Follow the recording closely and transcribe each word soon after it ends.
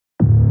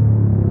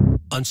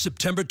On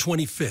September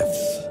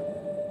 25th,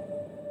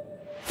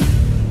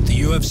 the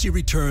UFC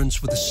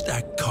returns with a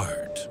stacked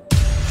card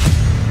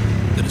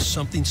that is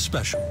something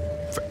special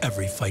for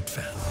every fight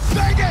fan.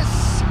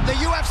 Vegas! The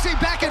UFC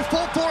back in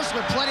full force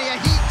with plenty of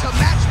heat to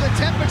match the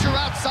temperature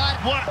outside.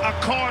 What a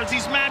card!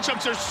 These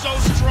matchups are so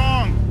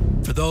strong.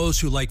 For those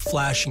who like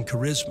flash and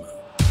charisma,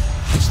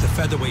 it's the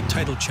featherweight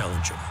title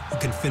challenger who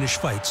can finish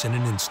fights in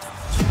an instant.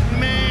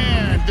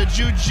 Man, the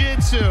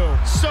jiu-jitsu,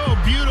 so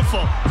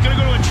beautiful. He's gonna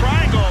go to a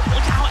triangle.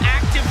 Look how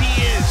active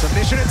he is.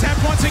 Submission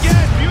attempt once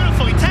again.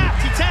 Beautiful, he tapped.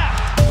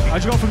 I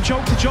just go from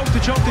choke to choke to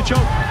choke to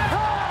choke.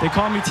 They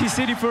call me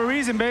T-City for a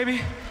reason, baby.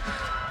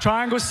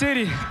 Triangle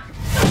City.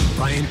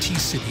 Brian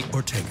T-City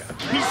Ortega.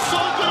 He's so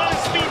good on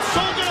his feet,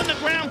 so good on the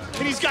ground,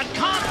 and he's got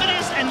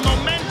confidence and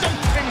momentum,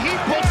 and he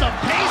puts a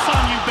pace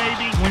on you,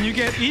 baby. When you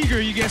get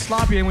eager, you get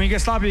sloppy, and when you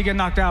get sloppy, you get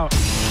knocked out. Oh!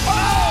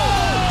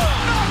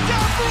 Knocked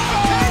out for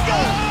Ortega!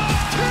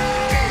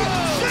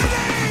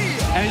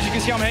 T-City! And as you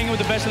can see, I'm hanging with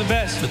the best of the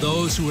best. For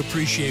those who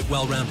appreciate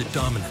well-rounded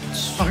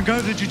dominance. I can go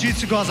with the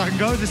jiu-jitsu guys, I can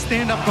go with the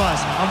stand-up guys.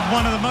 I'm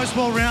one of the most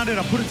well-rounded.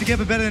 I put it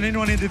together better than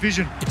anyone in the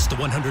division. It's the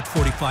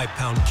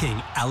 145-pound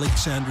king,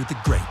 Alexander the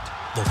Great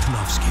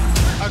Volkanovski.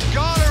 A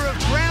goner of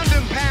ground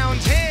and pound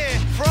here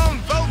from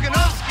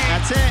Volkanovski.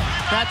 That's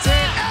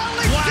it.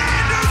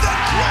 Alexander the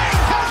Great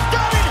has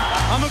done it!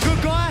 I'm a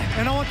good guy,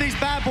 and I want these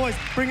bad boys.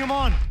 Bring them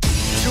on.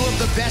 Two of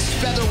the best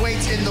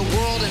featherweights in the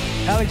world.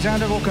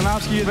 Alexander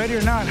Volkanovski, ready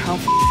or not, I'm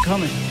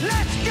coming.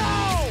 Let's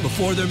go!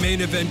 Before their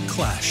main event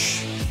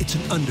clash, it's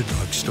an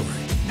underdog story.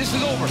 This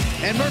is over.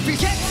 And Murphy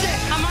gets it!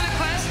 I'm on a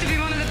quest to be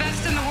one of the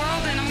best in the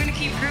world, and I'm going to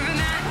keep proving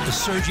that. The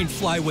surging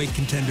flyweight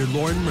contender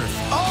Lauren Murphy.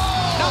 Oh!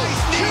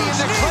 Nice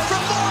knee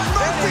from Lauren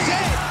Murphy!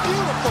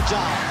 Beautiful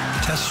job.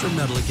 Tests her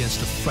mettle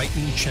against a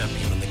frightening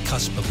champion on the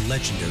cusp of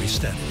legendary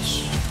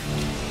status.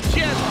 She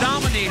has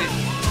dominated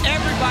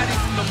everybody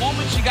from the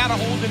moment she got a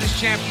hold of this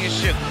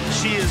championship.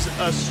 She is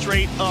a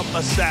straight-up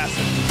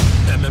assassin.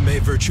 MMA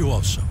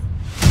virtuoso,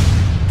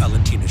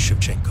 Valentina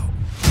Shevchenko.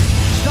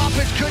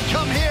 Stoppage could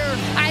come here.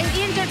 I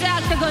entered the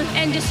octagon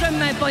and destroyed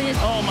my opponent.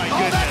 Oh, my Oh,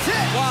 goodness. that's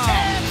it! Wow.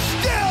 And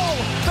still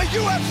the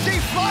UFC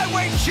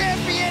flyweight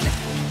champion.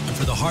 And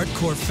for the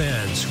hardcore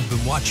fans who've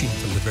been watching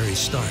from the very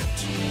start,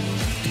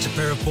 it's a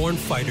pair of born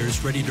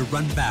fighters ready to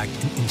run back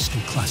an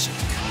instant classic.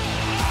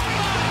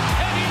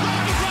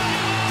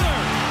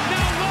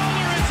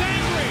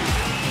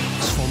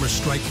 His former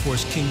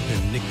Strikeforce kingpin,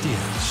 Nick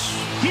Diaz.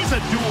 He's a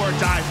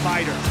do-or-die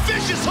fighter.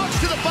 Vicious hooks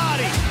to the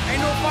body.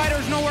 Ain't no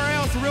fighters nowhere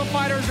else. The real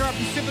fighters are up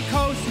Pacific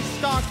Coast and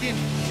Stockton.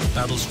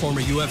 Battles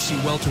former UFC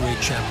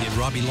welterweight champion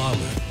Robbie Lawler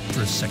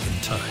for a second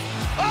time.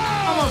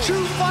 I'm a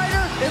true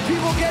fighter. If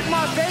people get in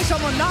my face,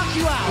 I'm gonna knock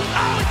you out.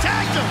 Oh, he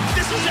tagged him.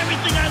 This is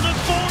everything I look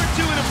forward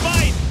to in a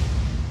fight.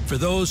 For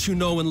those who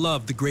know and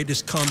love the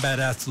greatest combat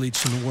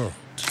athletes in the world,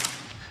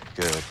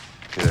 Good.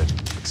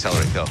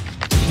 Accelerate, go.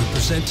 we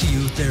present to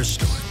you their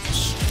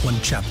stories, one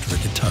chapter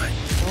at a time.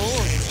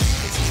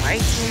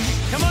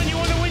 Come on, you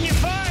want to win your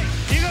fight.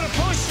 You got to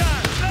push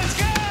time. Let's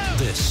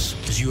go. This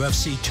is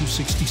UFC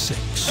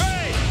 266 3,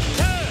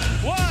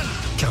 2,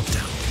 1.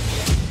 Countdown.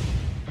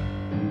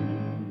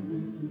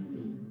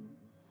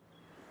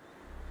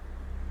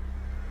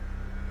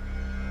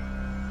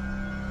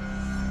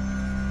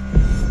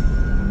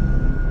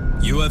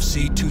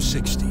 UFC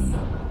 260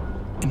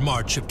 in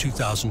March of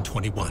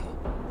 2021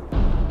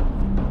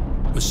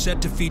 was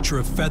set to feature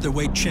a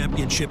featherweight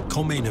championship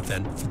co-main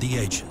event for the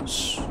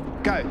ages.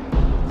 Go.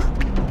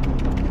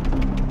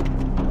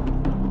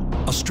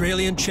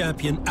 Australian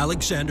champion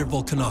Alexander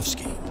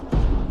Volkanovski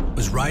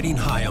was riding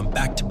high on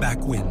back-to-back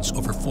wins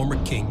over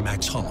former king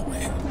Max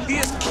Holloway. He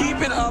is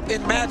keeping up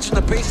and matching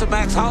the pace of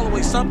Max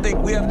Holloway,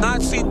 something we have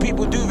not seen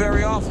people do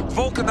very often.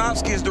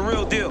 Volkanovski is the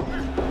real deal.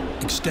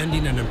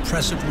 Extending an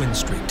impressive win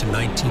streak to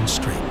 19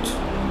 straight.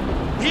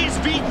 He's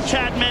beaten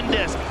Chad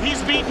Mendes, he's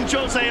beaten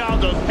Jose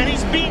Aldo, and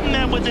he's beaten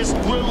them with this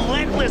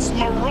relentless,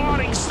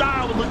 marauding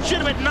style with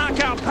legitimate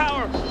knockout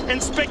power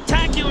and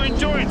spectacular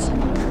endurance.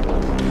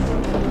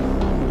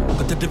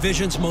 But the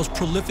division's most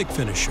prolific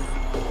finisher,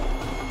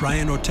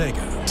 Brian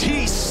Ortega,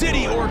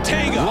 T-City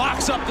Ortega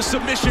locks up the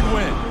submission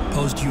win.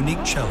 posed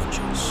unique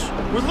challenges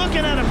We're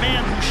looking at a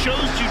man who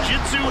shows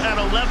jiu-jitsu at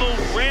a level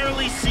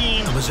rarely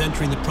seen. and was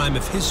entering the prime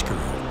of his career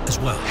as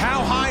well.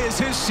 How high is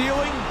his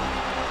ceiling?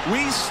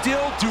 We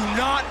still do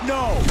not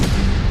know.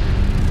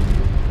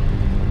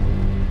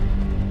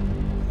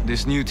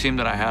 This new team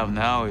that I have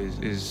now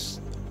is,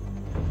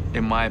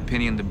 in my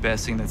opinion, the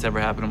best thing that's ever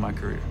happened in my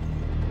career.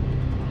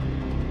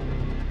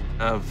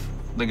 Of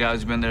the guy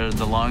who's been there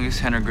the longest,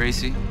 Henry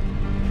Gracie.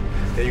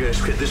 Yeah, you're gonna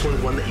script this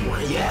one that you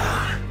want.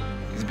 Yeah.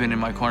 He's been in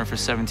my corner for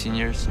 17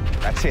 years.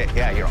 That's it.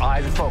 Yeah, your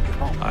eyes are focused.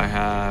 Oh. I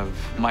have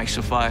Mike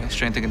Shafai,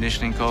 strength and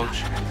conditioning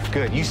coach.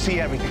 Good. You see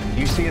everything.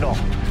 You see it all.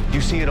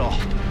 You see it all.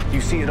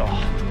 You see it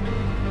all.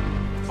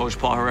 Coach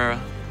Paul Herrera,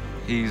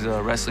 he's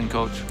a wrestling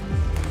coach.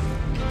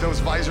 Keep those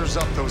visors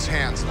up, those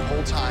hands, the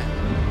whole time.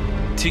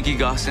 Tiki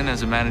Gostin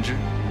as a manager.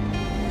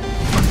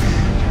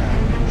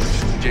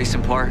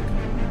 Jason Park,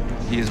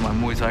 he is my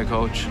Muay Thai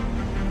coach.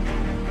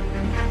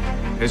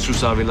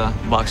 Jesus Avila,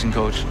 boxing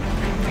coach.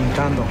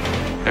 Pintando.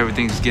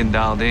 Everything's getting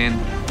dialed in.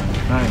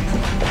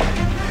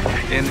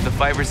 Nice. In the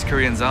fight versus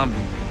Korean Zombie,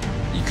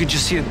 you could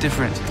just see a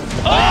difference.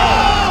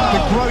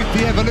 The growth,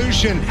 the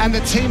evolution, and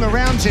the team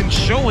around him.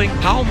 Showing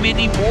how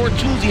many more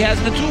tools he has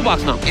in the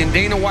toolbox now. And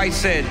Dana White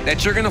said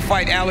that you're going to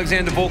fight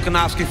Alexander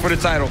Volkanovski for the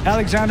title.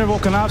 Alexander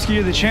Volkanovski,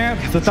 you're the champ.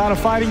 The thought of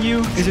fighting you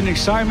is an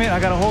excitement. I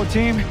got a whole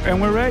team,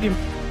 and we're ready.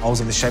 I was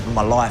in the shape of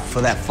my life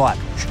for that fight.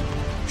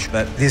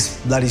 But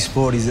this bloody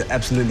sport is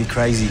absolutely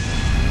crazy.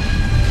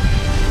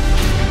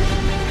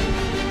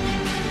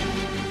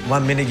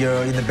 1 minute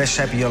you're in the best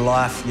shape of your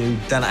life,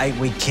 you've done an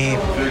 8-week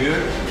camp. Very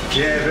good?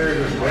 Yeah, very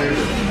good. Very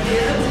good.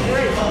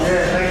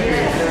 Yeah,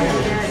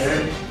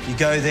 thank you. You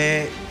go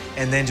there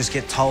and then just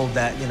get told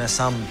that, you know,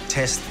 some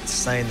test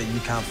saying that you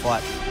can't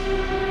fight.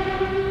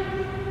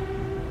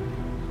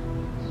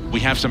 We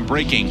have some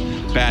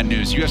breaking bad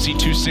news. UFC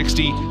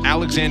 260,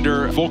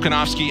 Alexander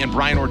Volkanovski and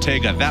Brian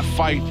Ortega. That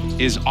fight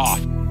is off.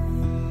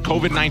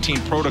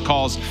 COVID-19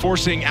 protocols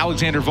forcing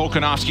Alexander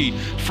Volkanovski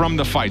from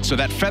the fight. So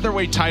that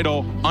featherweight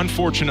title,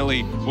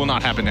 unfortunately, will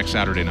not happen next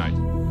Saturday night.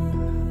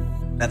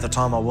 At the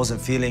time, I wasn't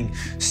feeling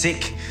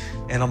sick.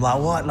 And I'm like,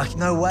 what? Like,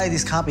 no way,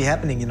 this can't be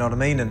happening, you know what I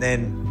mean? And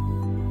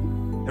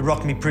then it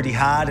rocked me pretty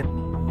hard.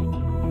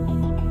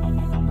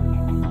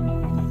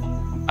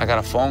 I got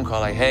a phone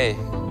call like, hey,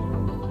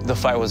 the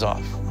fight was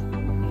off.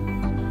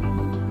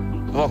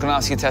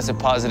 Volkanovski tested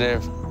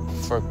positive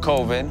for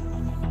COVID,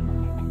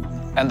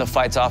 and the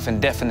fight's off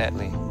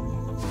indefinitely.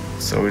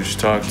 So we just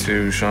talked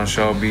to Sean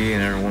Shelby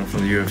and everyone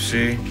from the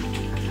UFC.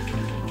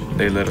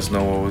 They let us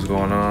know what was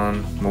going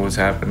on, what was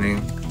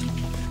happening.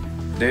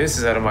 This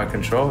is out of my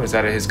control, it's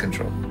out of his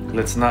control.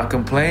 Let's not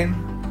complain,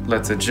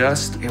 let's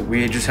adjust,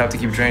 we just have to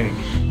keep training.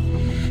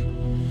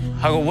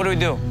 I go, what do we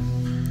do?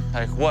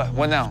 Like, what?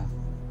 What now?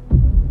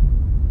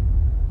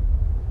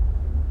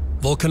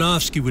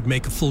 Volkanovski would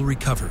make a full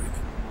recovery,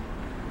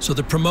 so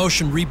the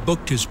promotion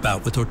rebooked his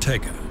bout with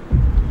Ortega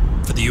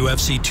for the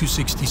UFC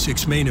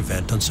 266 main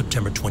event on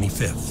September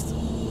 25th.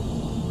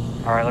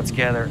 All right, let's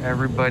gather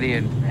everybody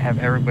and have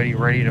everybody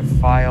ready to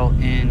file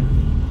in.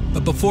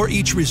 But before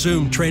each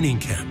resumed training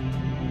camp,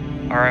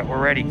 all right,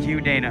 we're ready. Cue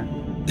Dana.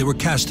 They were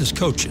cast as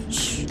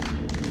coaches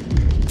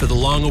for the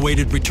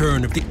long-awaited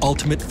return of the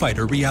Ultimate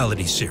Fighter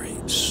reality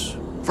series.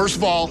 First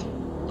of all,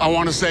 I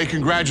want to say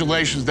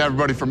congratulations to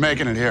everybody for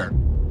making it here.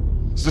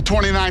 It's the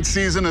 29th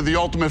season of The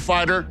Ultimate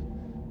Fighter,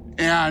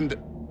 and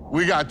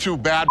we got two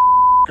bad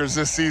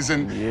this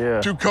season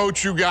to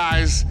coach you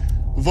guys.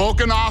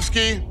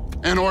 Volkanovski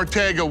and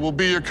Ortega will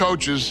be your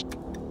coaches.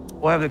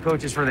 We'll have the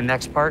coaches for the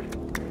next part.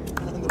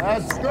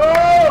 Let's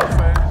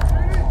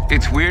go!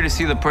 It's weird to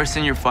see the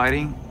person you're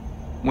fighting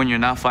when you're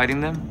not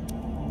fighting them.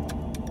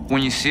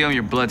 When you see them,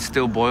 your blood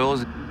still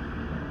boils.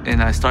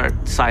 And I start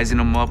sizing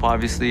them up,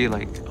 obviously,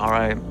 like, all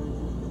right,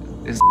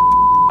 this is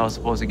I was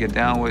supposed to get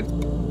down with.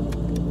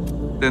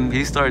 Then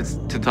he starts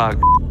to talk.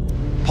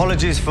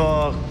 Apologies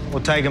for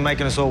Ortega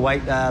making us all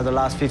wait the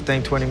last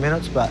 15, 20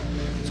 minutes, but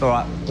it's all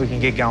right. We can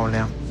get going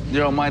now.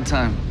 You're on my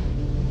time.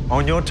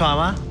 On your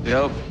time, huh?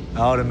 Yep.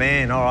 Oh, the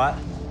man. All right.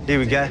 Here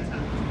we go.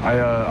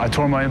 I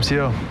tore my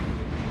MCL.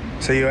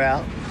 So you're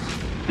out?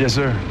 Yes,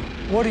 sir.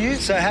 What are you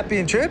so happy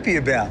and chirpy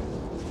about?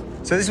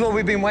 So this is what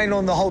we've been waiting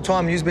on the whole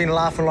time. You've been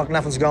laughing like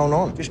nothing's going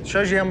on. Just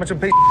shows you how much of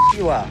a piece of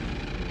you are.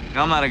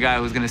 I'm not a guy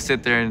who's gonna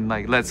sit there and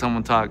like let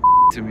someone talk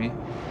to me.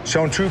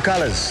 Showing true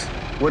colors.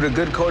 Would a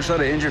good coach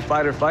let an injured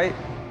fighter fight?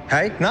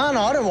 Hey, no, I'm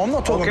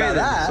not talking about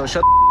that. So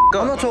shut the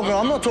up.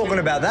 I'm not talking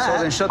about that.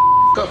 So then shut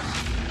the up.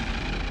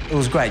 It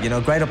was great, you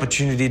know, great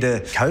opportunity to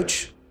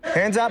coach.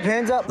 Hands up,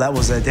 hands up. That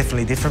was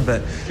definitely different,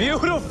 but...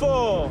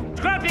 Beautiful!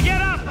 Scrappy, get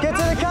up! Get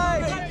to the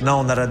cage!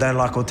 Knowing that I don't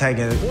like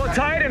Ortega... Well,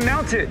 tie it and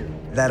mount it.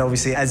 That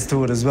obviously adds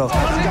to it as well.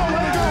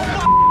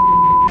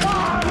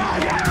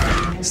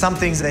 Some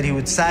things that he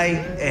would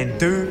say and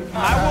do...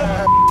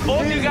 I will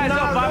both you guys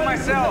up by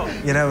myself.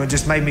 You know, it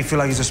just made me feel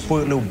like he's a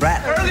spoiled little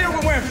brat. Earlier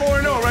we went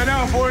 4-0, right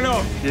now I'm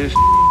 4-0. Your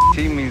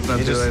team means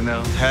nothing right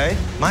now. Hey,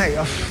 mate,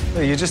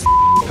 you're just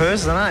a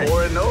person, eh?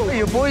 4-0.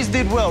 Your boys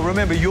did well.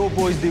 Remember, your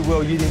boys did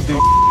well. You didn't do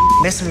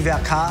messing with our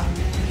car.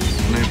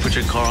 Maybe put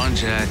your car on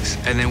jacks,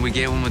 and then we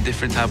gave him a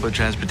different type of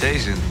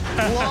transportation.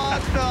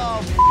 What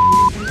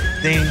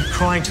the Then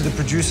crying to the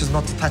producers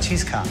not to touch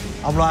his car.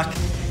 I'm like,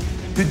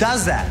 who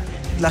does that?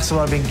 That's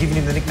why I've been giving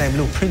him the nickname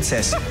Little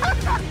Princess.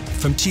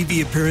 From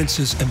TV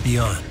appearances and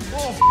beyond,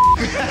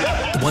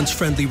 the once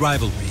friendly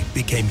rivalry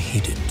became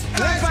heated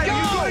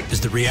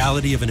as the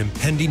reality of an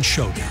impending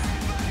showdown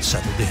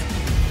settled in.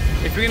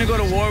 If you're gonna go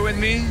to war with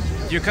me,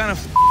 you're kind of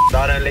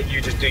I don't let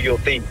you just do your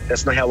thing.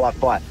 That's not how I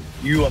fight.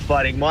 You are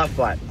fighting my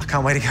fight. I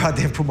can't wait to go out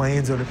there and put my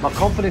hands on it. My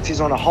confidence is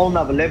on a whole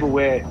nother level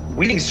where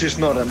winning's just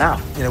not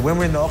enough. You know, when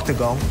we're in the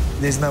octagon,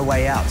 there's no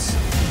way out.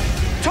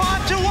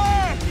 Time to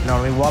work! You know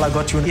what I mean? While I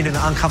got you in an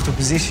uncomfortable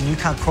position, you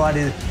can't cry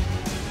to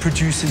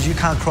producers, you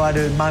can't cry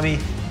to mummy.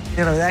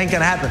 You know, that ain't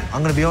gonna happen.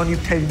 I'm gonna be on you,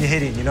 caving your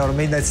head in, you know what I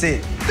mean? That's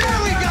it.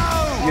 There we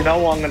go! You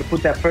know I'm going to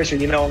put that pressure.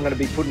 You know I'm going to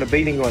be putting a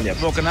beating on you.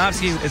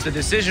 Volkanovski is a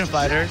decision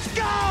fighter.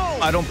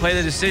 I don't play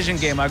the decision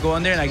game. I go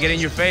in there and I get in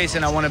your face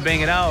and I want to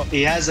bang it out.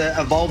 He has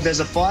evolved as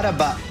a fighter,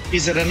 but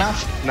is it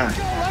enough? No. Let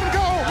him go.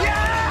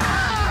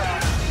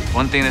 Yeah!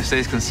 One thing that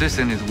stays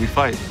consistent is we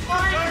fight.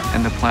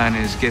 And the plan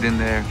is get in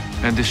there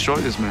and destroy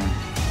this man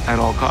at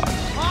all costs.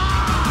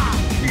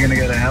 You're going to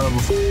get a hell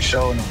of a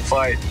show in a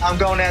fight. I'm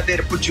going out there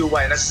to put you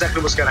away. That's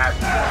exactly what's going to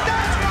happen.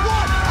 That's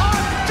what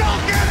I'm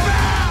talking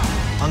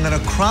about! I'm going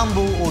to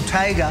crumble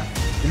Ortega,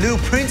 the little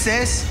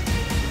princess.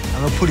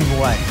 I'm going to put him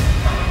away.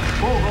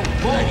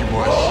 Thank you,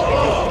 boys.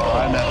 All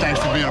right, man. Thanks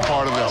for being a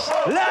part of this.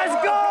 Let's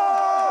go!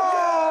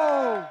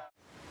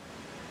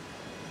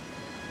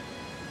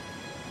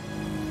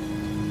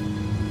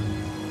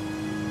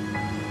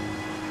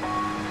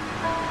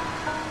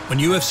 When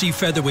UFC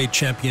featherweight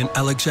champion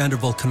Alexander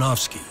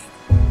Volkanovski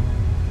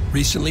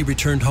recently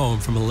returned home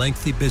from a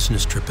lengthy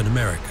business trip in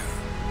America,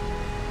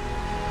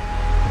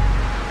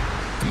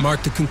 it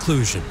marked the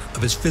conclusion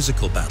of his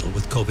physical battle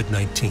with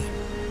COVID-19.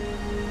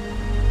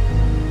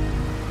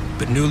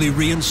 But newly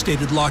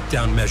reinstated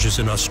lockdown measures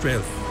in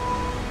Australia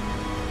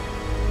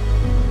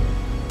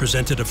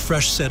presented a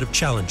fresh set of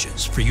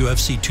challenges for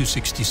UFC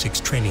 266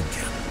 training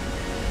camp.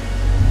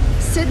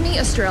 Sydney,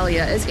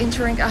 Australia is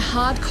entering a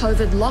hard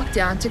COVID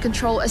lockdown to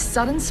control a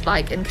sudden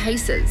spike in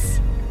cases.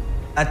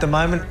 At the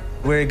moment,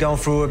 we're going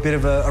through a bit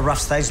of a rough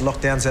stage.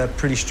 Lockdowns are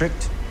pretty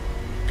strict.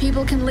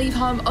 People can leave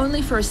home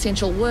only for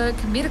essential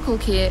work, medical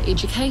care,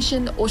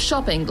 education, or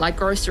shopping like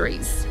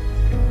groceries.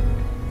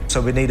 So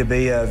we need to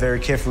be very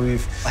careful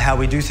with how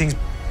we do things.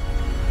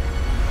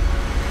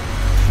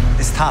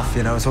 It's tough,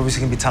 you know, it's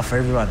obviously going to be tough for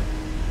everyone.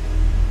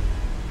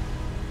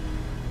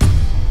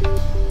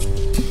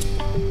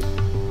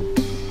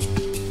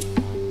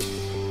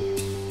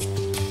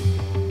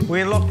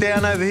 We're in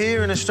lockdown over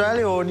here in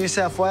Australia or New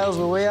South Wales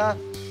where we are.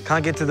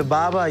 Can't get to the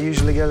barber. I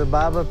usually go to the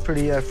barber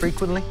pretty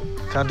frequently.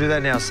 Can't do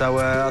that now, so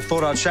I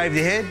thought I'd shave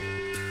the head.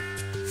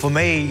 For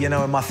me, you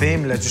know, and my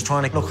family, just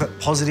trying to look at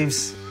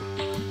positives.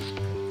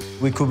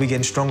 We could be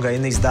getting stronger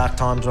in these dark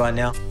times right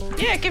now.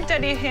 Yeah, give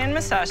Daddy a hand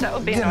massage. That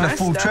would be Getting nice. the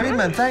full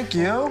treatment, thank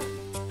you.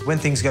 When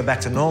things go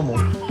back to normal,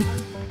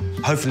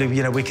 hopefully,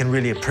 you know, we can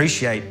really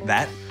appreciate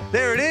that.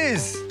 There it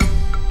is.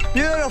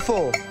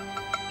 Beautiful.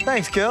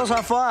 Thanks, girls.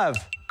 High five.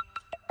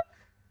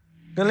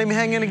 Gonna leave me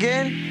hanging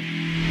again?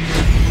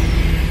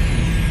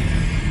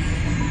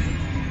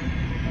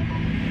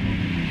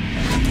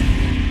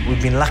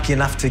 We've been lucky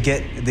enough to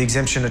get the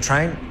exemption to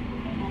train.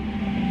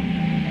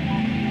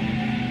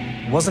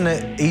 It wasn't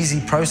an easy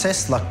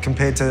process, like,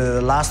 compared to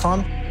the last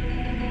time.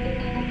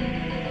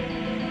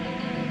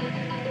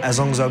 As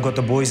long as I've got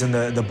the boys and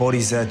the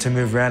bodies to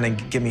move around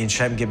and get me in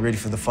shape and get ready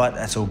for the fight,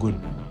 that's all good.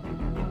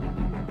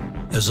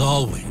 As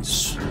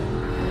always,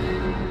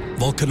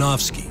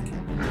 Volkanovski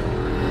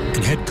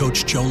and head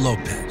coach Joe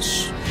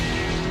Lopez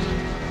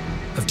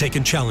have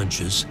taken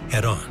challenges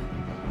head on.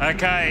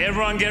 Okay,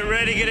 everyone get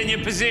ready, get in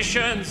your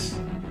positions.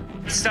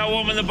 Start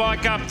warming the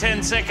bike up,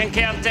 10-second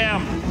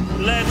countdown.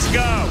 Let's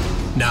go.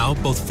 Now,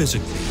 both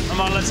physically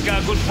Come on, let's go.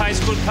 Good pace,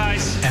 good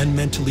pace. and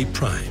mentally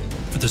primed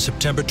for the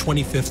September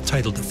 25th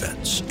title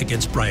defense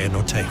against Brian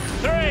Ortega.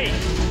 3,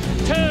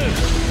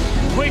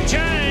 2, quick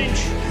change.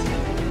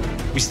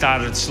 We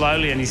started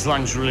slowly and his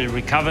lungs really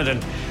recovered,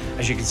 and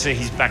as you can see,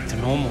 he's back to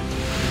normal.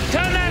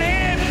 Turn that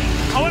hip.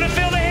 I want to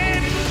feel the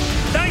hip.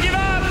 Don't give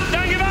up.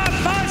 Don't give up.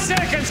 5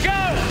 seconds. Go.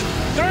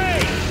 3,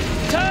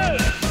 2,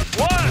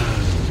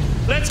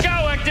 1. Let's go.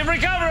 Active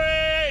recovery.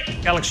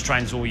 Alex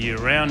trains all year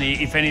round.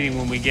 If anything,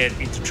 when we get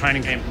into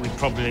training camp, we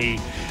probably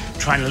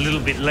train a little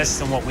bit less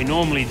than what we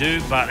normally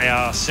do, but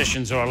our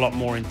sessions are a lot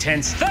more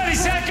intense. 30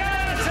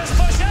 seconds. Let's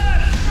push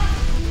it.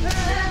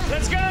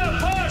 Let's go.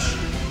 Push.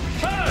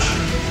 Push.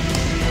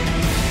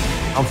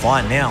 I'm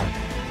fine now.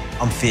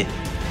 I'm fit.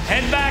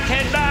 Head back,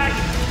 head back.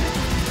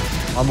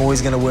 I'm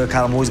always going to work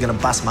hard. I'm always going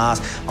to bust my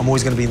ass. I'm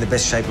always going to be in the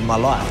best shape of my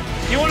life.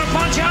 You want to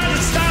punch hard?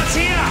 It starts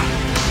here.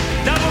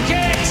 Double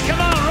kicks. Come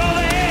on, roll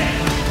the head.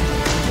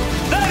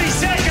 30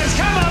 seconds.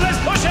 Come on, let's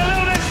push a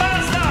little bit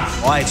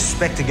faster. I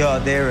expect to go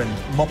out there and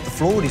mop the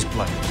floor with this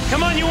bloke.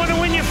 Come on, you want to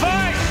win your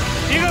fight?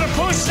 You got to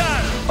push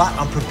that. But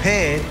I'm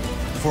prepared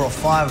for a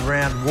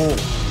 5-round war.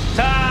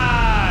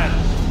 Time.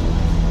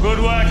 Good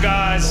work,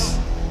 guys.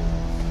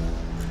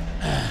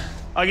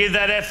 I'll give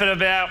that effort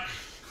about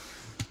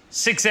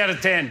 6 out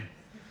of 10.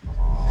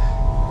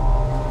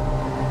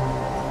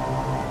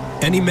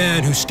 Any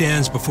man who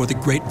stands before the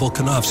great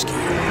Volkanovski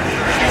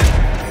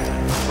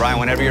Brian,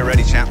 whenever you're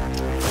ready, champ.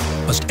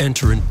 must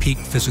enter in peak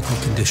physical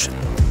condition.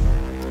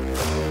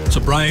 So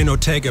Brian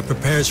Ortega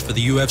prepares for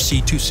the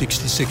UFC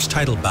 266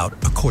 title bout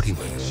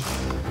accordingly.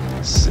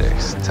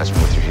 6. Touch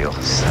me with your heel.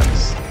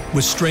 7.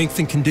 With strength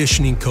and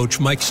conditioning coach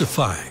Mike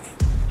Safai,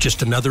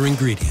 just another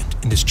ingredient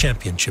in his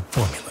championship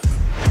formula.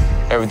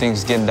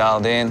 Everything's getting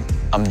dialed in.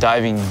 I'm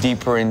diving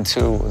deeper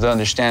into the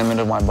understanding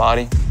of my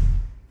body.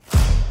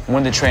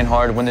 When to train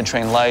hard, when to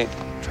train light.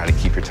 Try to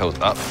keep your toes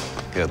up.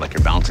 Good, like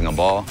you're bouncing a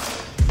ball,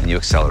 and you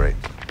accelerate.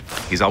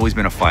 He's always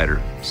been a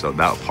fighter, so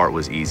that part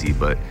was easy,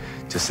 but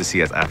Just to see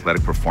his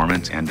athletic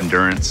performance and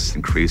endurance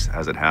increase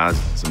as it has,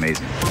 it's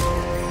amazing.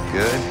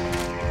 Good.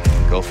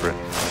 Go for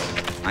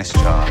it. Nice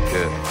job.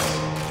 Good.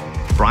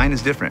 Brian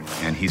is different,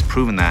 and he's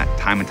proven that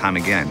time and time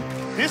again.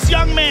 This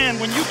young man,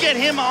 when you get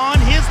him on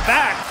his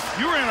back,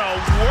 you're in a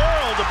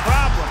world of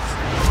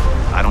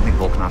problems. I don't think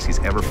Volkanovski's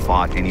ever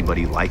fought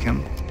anybody like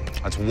him.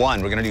 That's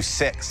 1. We're gonna do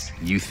 6.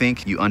 You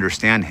think you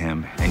understand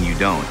him, and you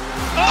don't.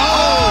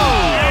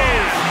 Oh!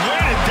 Man, where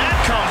did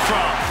that come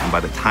from? And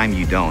by the time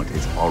you don't,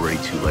 it's already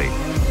too late.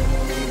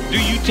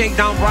 Do you take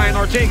down Brian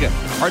Ortega,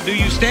 or do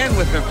you stand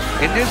with him?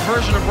 And this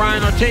version of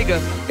Brian Ortega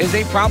is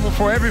a problem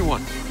for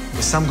everyone.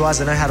 There's some guys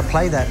that know how to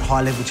play that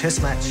high-level chess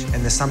match,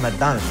 and there's some that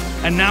don't.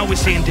 And now we're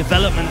seeing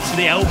development to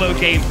the elbow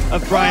game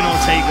of Brian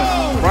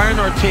Ortega. Brian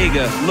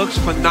Ortega looks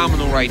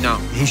phenomenal right now.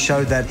 He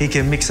showed that he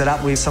can mix it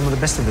up with some of the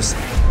best of us.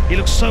 He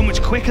looks so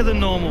much quicker than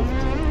normal.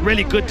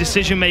 Really good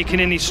decision-making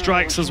in his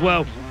strikes as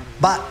well.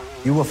 But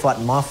you were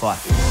fighting my fight.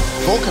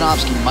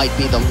 Volkanovski might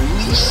be the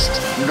least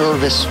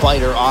nervous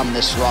fighter on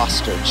this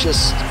roster.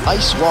 Just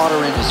ice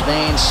water in his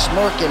veins,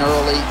 smirking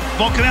early.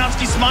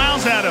 Volkanovski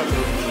smiles at him.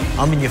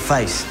 I'm in your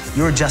face.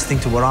 You're adjusting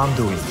to what I'm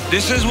doing.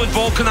 This is what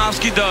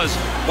Volkanovski does.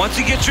 Once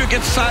he gets you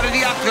against the side of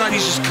the octagon,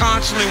 he's just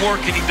constantly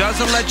working. He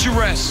doesn't let you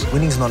rest.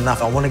 Winning's not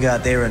enough. I want to go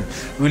out there and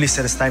really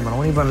set a statement. I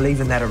want everyone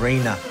leaving that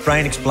arena.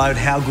 Brain explode.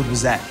 How good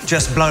was that?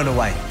 Just blown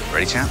away.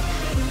 Ready, champ?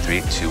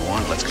 3, 2,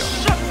 1, let's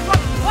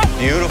go.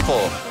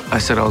 Beautiful. I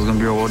said I was gonna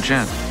be a world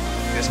champ.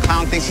 This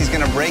clown thinks he's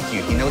gonna break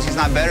you. He knows he's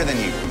not better than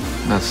you.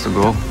 That's the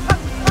goal.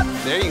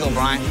 There you go,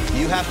 Brian.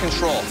 You have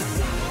control.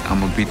 I'm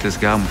gonna beat this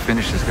guy, I'm gonna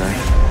finish this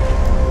guy.